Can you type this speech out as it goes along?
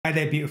Hi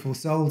there, beautiful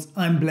souls.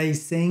 I'm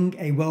Blaze Singh,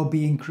 a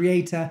well-being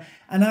creator,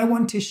 and I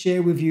want to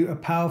share with you a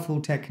powerful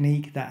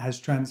technique that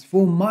has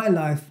transformed my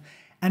life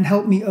and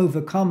helped me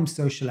overcome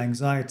social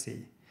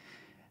anxiety.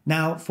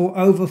 Now, for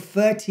over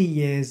 30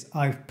 years,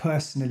 I've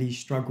personally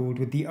struggled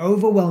with the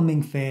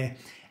overwhelming fear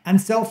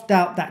and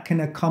self-doubt that can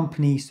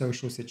accompany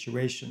social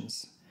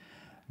situations.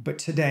 But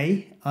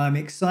today, I'm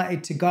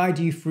excited to guide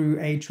you through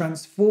a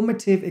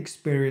transformative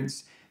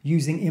experience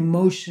using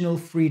emotional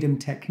freedom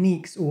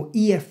techniques, or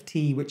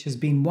EFT, which has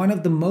been one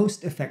of the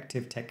most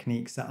effective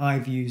techniques that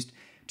I've used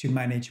to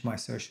manage my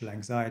social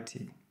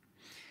anxiety.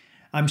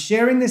 I'm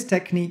sharing this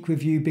technique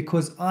with you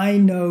because I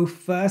know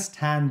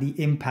firsthand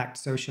the impact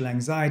social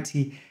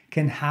anxiety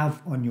can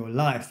have on your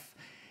life.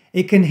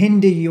 It can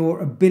hinder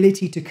your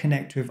ability to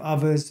connect with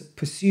others,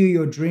 pursue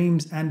your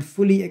dreams, and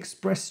fully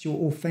express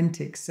your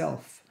authentic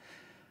self.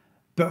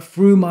 But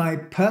through my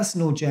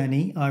personal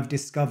journey, I've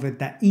discovered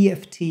that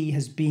EFT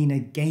has been a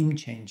game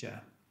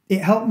changer.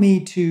 It helped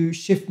me to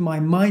shift my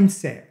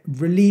mindset,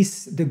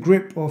 release the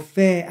grip of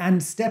fear,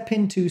 and step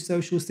into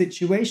social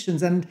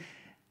situations and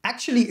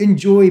actually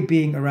enjoy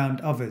being around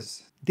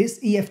others. This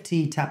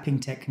EFT tapping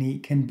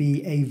technique can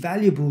be a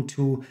valuable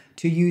tool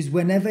to use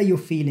whenever you're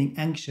feeling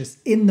anxious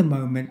in the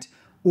moment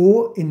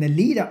or in the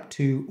lead up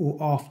to or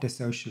after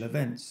social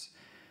events.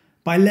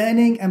 By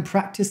learning and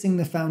practicing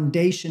the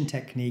foundation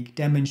technique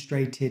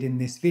demonstrated in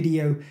this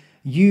video,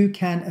 you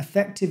can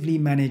effectively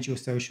manage your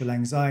social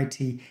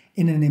anxiety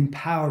in an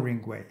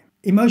empowering way.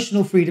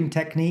 Emotional freedom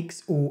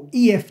techniques, or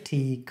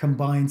EFT,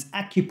 combines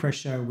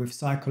acupressure with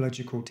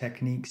psychological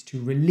techniques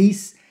to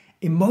release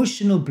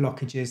emotional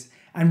blockages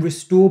and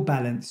restore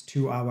balance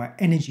to our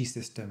energy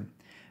system.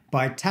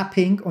 By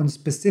tapping on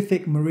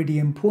specific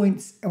meridian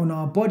points on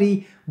our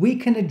body, we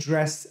can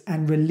address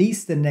and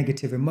release the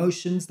negative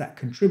emotions that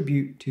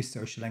contribute to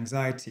social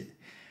anxiety.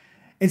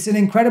 It's an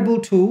incredible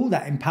tool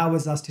that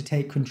empowers us to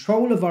take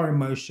control of our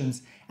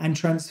emotions and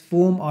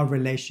transform our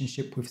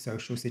relationship with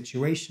social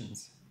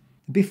situations.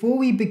 Before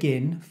we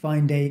begin,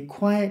 find a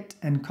quiet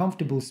and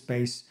comfortable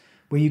space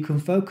where you can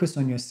focus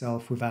on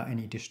yourself without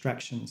any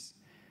distractions.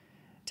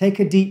 Take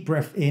a deep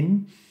breath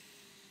in.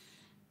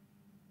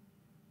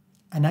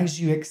 And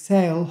as you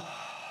exhale,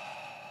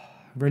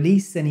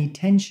 release any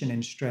tension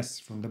and stress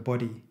from the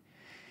body.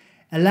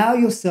 Allow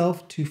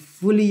yourself to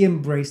fully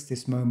embrace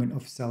this moment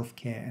of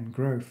self-care and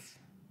growth.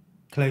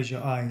 Close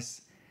your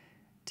eyes.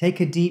 Take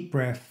a deep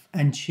breath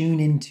and tune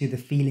into the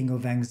feeling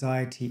of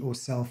anxiety or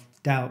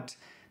self-doubt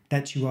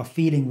that you are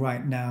feeling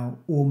right now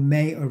or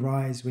may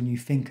arise when you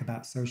think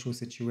about social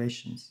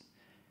situations.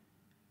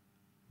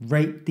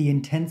 Rate the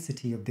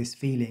intensity of this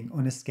feeling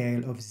on a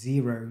scale of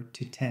 0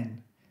 to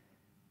 10.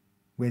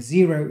 Where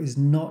 0 is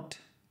not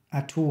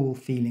at all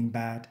feeling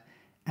bad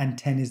and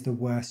 10 is the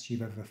worst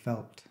you've ever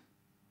felt.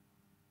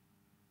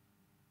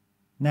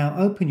 Now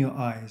open your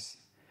eyes.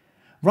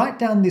 Write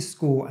down this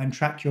score and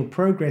track your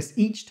progress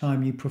each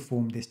time you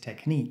perform this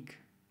technique.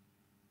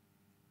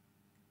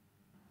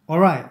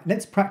 Alright,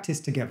 let's practice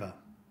together.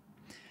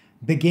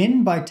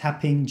 Begin by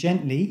tapping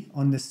gently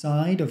on the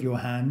side of your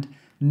hand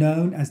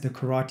known as the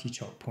karate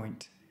chop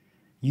point.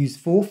 Use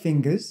 4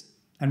 fingers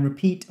and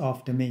repeat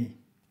after me.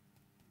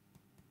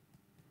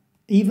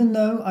 Even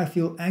though I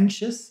feel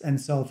anxious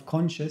and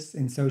self-conscious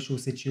in social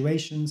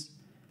situations,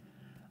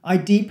 I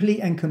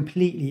deeply and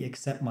completely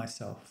accept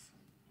myself.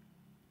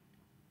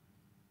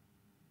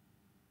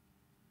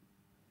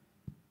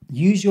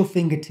 Use your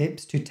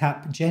fingertips to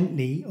tap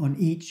gently on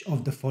each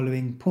of the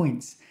following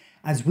points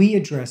as we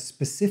address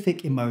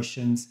specific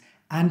emotions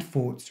and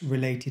thoughts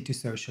related to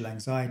social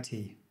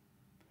anxiety.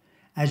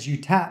 As you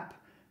tap,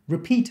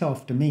 repeat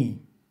after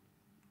me.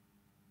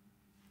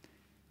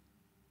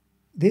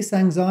 This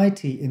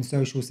anxiety in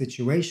social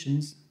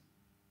situations,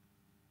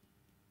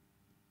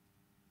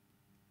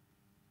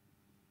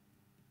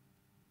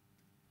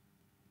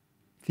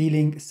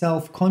 feeling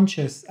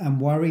self-conscious and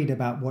worried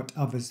about what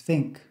others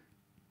think,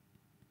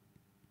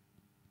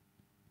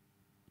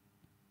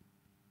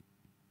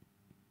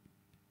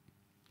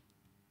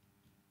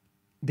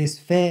 this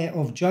fear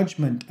of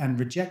judgment and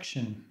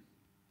rejection,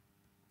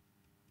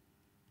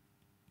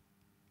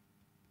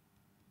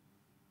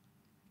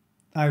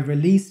 I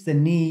release the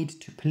need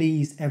to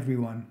please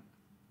everyone.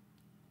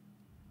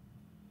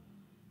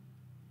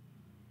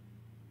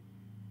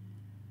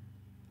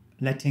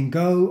 Letting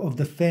go of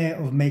the fear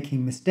of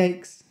making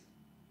mistakes.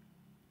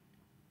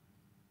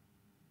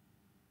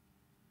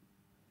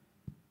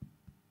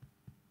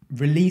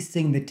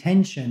 Releasing the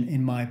tension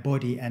in my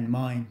body and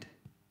mind.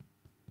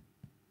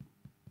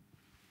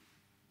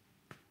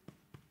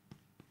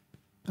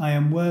 I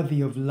am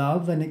worthy of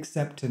love and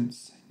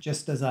acceptance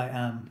just as I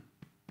am.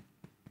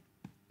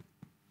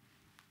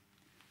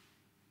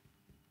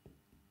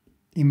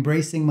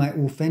 Embracing my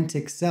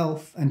authentic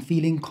self and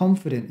feeling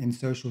confident in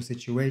social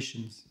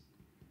situations.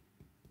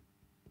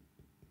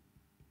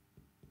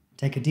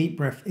 Take a deep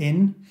breath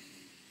in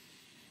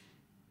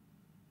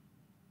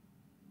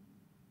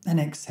and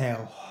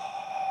exhale.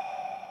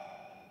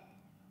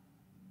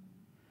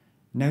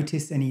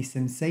 Notice any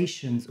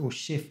sensations or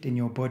shift in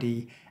your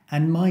body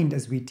and mind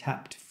as we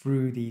tapped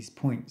through these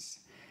points.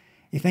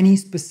 If any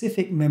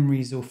specific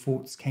memories or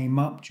thoughts came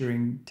up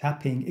during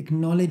tapping,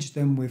 acknowledge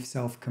them with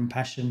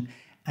self-compassion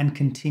and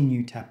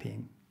continue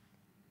tapping.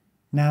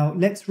 Now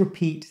let's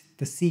repeat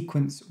the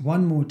sequence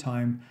one more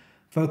time,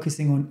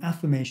 focusing on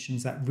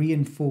affirmations that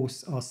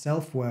reinforce our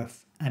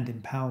self-worth and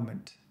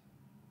empowerment.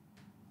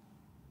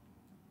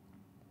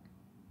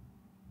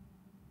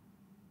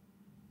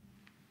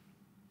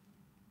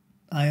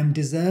 I am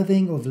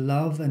deserving of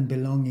love and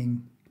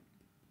belonging.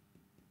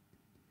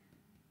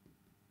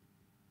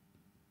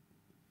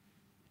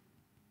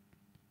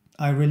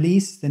 I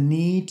release the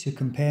need to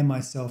compare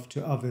myself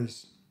to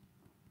others.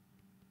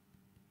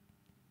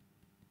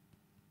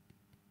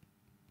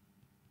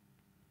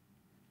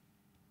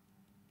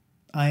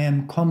 I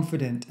am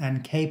confident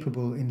and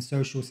capable in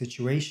social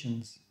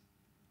situations.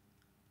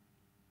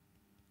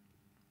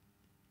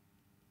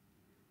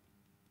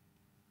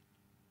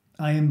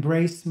 I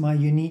embrace my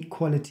unique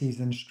qualities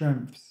and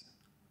strengths.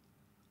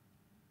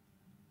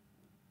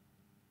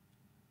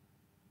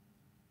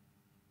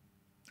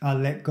 I'll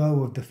let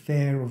go of the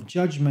fear of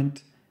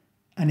judgment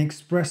and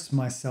express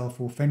myself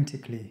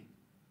authentically.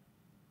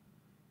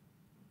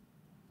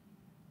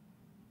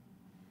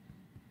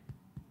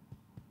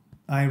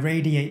 I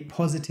radiate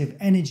positive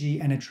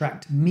energy and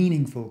attract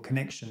meaningful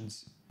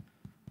connections.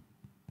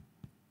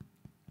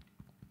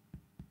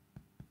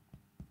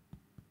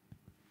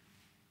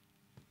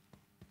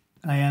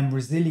 I am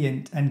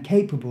resilient and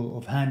capable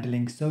of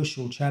handling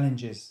social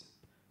challenges.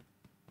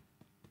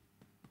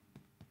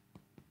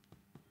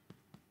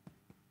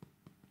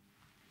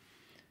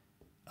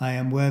 I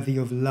am worthy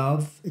of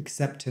love,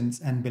 acceptance,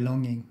 and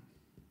belonging.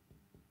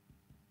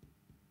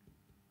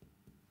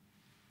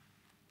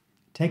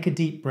 Take a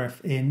deep breath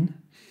in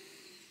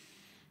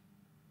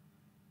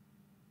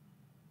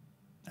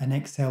and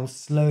exhale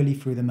slowly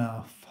through the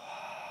mouth.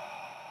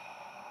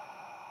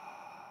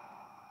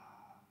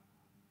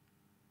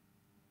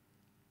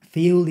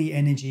 Feel the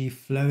energy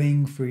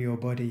flowing through your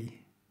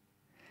body,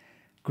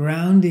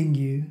 grounding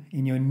you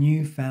in your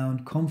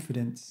newfound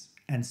confidence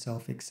and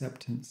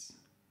self-acceptance.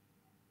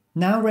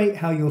 Now rate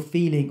how you're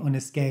feeling on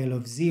a scale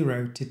of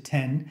 0 to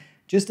 10,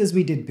 just as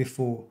we did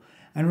before.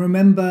 And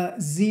remember,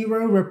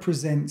 0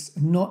 represents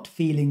not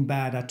feeling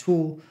bad at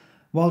all,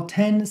 while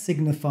 10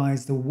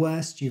 signifies the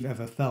worst you've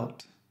ever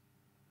felt.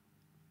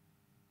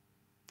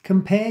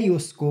 Compare your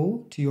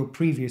score to your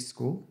previous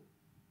score.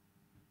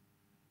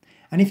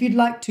 And if you'd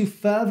like to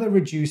further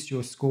reduce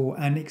your score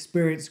and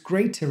experience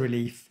greater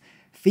relief,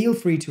 feel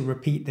free to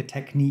repeat the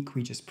technique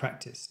we just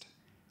practiced.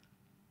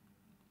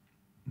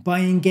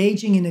 By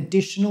engaging in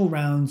additional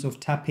rounds of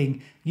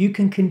tapping, you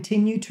can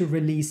continue to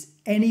release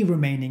any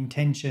remaining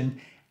tension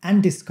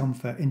and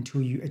discomfort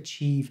until you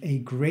achieve a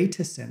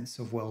greater sense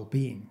of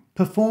well-being.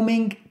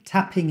 Performing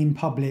tapping in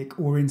public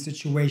or in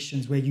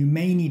situations where you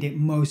may need it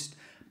most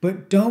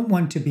but don't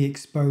want to be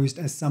exposed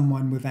as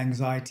someone with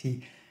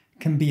anxiety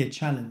can be a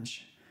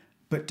challenge.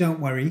 But don't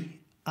worry,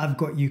 I've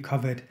got you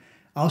covered.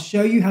 I'll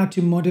show you how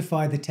to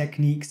modify the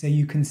technique so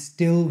you can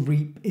still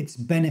reap its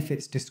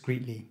benefits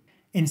discreetly.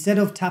 Instead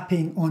of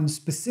tapping on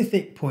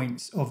specific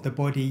points of the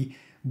body,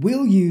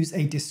 we'll use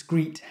a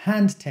discrete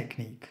hand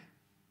technique.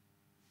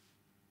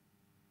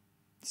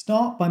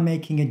 Start by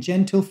making a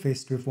gentle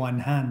fist with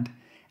one hand,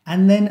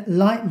 and then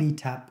lightly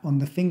tap on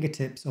the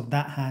fingertips of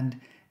that hand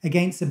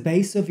against the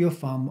base of your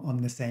thumb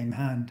on the same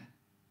hand.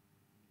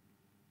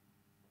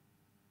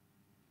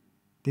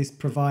 This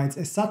provides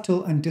a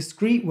subtle and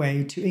discreet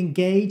way to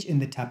engage in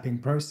the tapping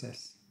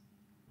process.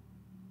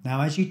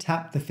 Now, as you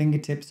tap the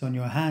fingertips on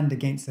your hand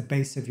against the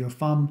base of your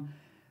thumb,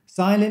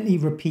 silently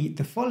repeat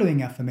the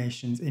following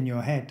affirmations in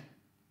your head.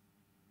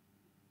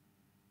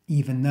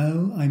 Even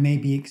though I may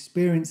be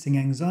experiencing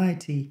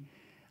anxiety,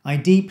 I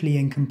deeply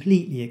and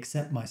completely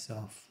accept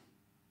myself.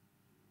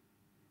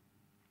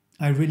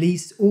 I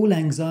release all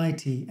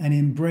anxiety and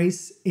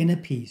embrace inner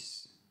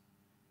peace.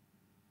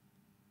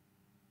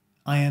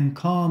 I am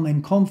calm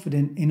and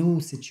confident in all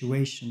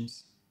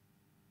situations.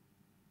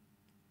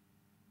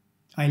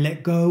 I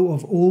let go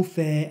of all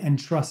fear and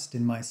trust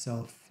in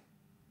myself.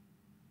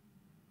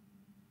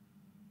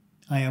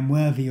 I am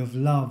worthy of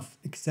love,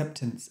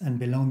 acceptance, and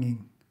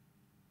belonging.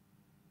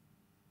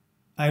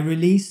 I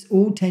release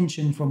all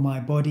tension from my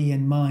body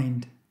and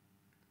mind.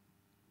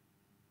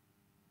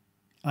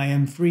 I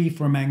am free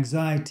from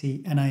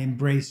anxiety and I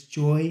embrace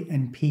joy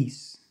and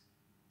peace.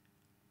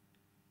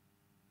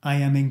 I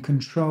am in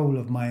control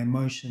of my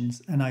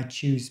emotions and I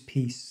choose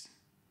peace.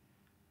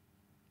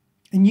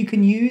 And you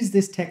can use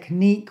this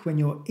technique when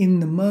you're in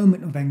the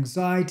moment of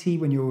anxiety,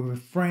 when you're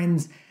with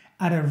friends,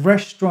 at a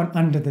restaurant,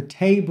 under the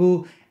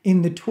table,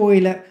 in the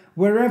toilet,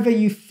 wherever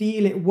you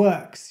feel it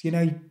works.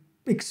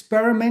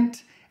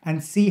 Experiment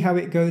and see how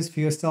it goes for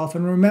yourself.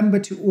 And remember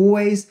to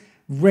always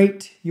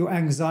rate your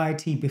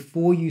anxiety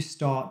before you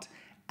start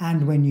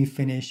and when you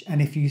finish.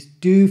 And if you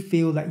do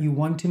feel that you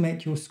want to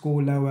make your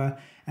score lower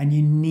and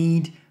you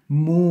need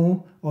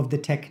more of the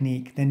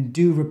technique, then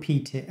do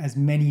repeat it as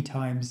many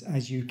times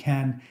as you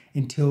can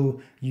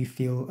until you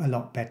feel a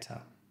lot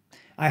better.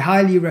 I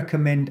highly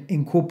recommend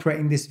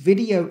incorporating this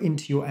video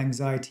into your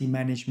anxiety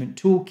management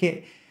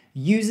toolkit,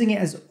 using it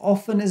as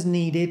often as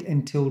needed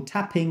until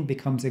tapping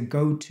becomes a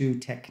go-to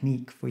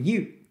technique for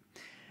you.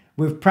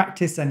 With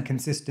practice and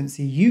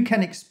consistency, you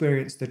can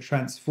experience the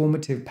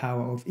transformative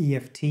power of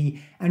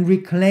EFT and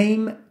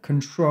reclaim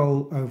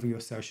control over your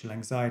social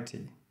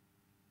anxiety.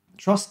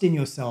 Trust in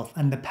yourself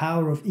and the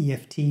power of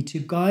EFT to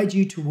guide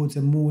you towards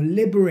a more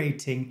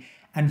liberating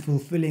and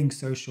fulfilling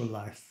social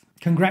life.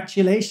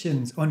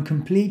 Congratulations on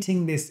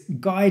completing this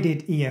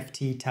guided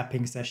EFT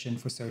tapping session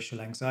for social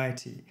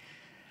anxiety.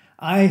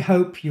 I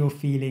hope you're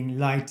feeling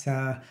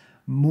lighter,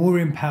 more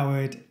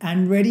empowered,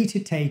 and ready to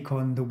take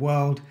on the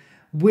world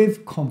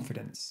with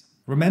confidence.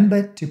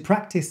 Remember to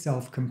practice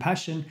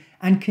self-compassion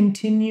and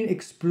continue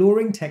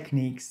exploring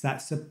techniques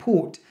that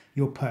support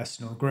your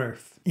personal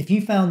growth. If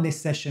you found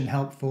this session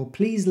helpful,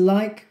 please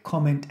like,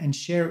 comment, and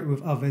share it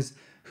with others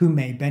who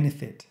may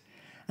benefit.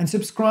 And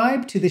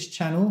subscribe to this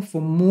channel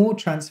for more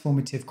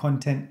transformative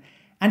content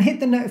and hit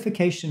the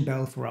notification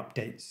bell for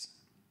updates.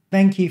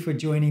 Thank you for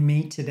joining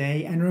me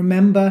today, and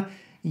remember,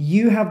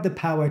 you have the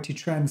power to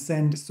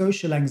transcend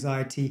social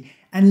anxiety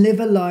and live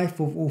a life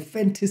of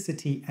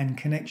authenticity and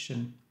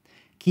connection.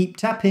 Keep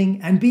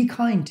tapping and be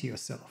kind to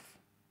yourself.